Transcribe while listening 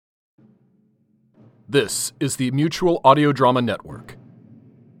This is the Mutual Audio Drama Network.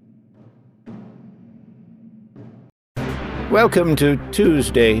 Welcome to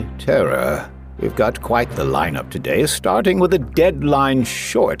Tuesday Terror. We've got quite the lineup today, starting with a Deadline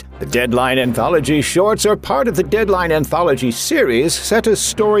short. The Deadline Anthology shorts are part of the Deadline Anthology series set as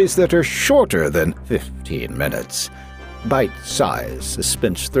stories that are shorter than 15 minutes. Bite-sized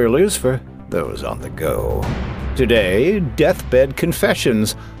suspense thrillers for those on the go. Today, Deathbed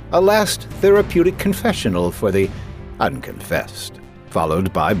Confessions, a last therapeutic confessional for the unconfessed.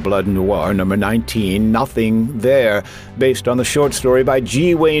 Followed by Blood Noir number 19, Nothing There, based on the short story by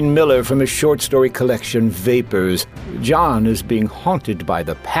G. Wayne Miller from his short story collection Vapors. John is being haunted by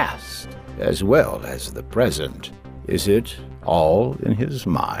the past as well as the present. Is it all in his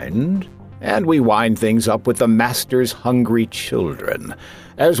mind? And we wind things up with The Master's Hungry Children.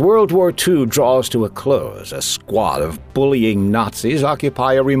 As World War II draws to a close, a squad of bullying Nazis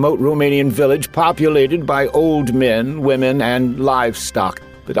occupy a remote Romanian village populated by old men, women, and livestock.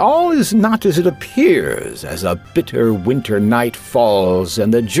 But all is not as it appears as a bitter winter night falls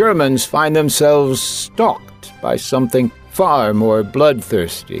and the Germans find themselves stalked by something far more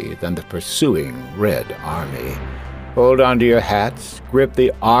bloodthirsty than the pursuing Red Army. Hold on to your hats, grip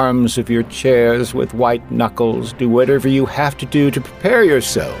the arms of your chairs with white knuckles, do whatever you have to do to prepare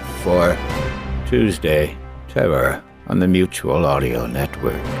yourself for Tuesday Terror on the Mutual Audio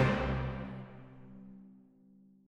Network.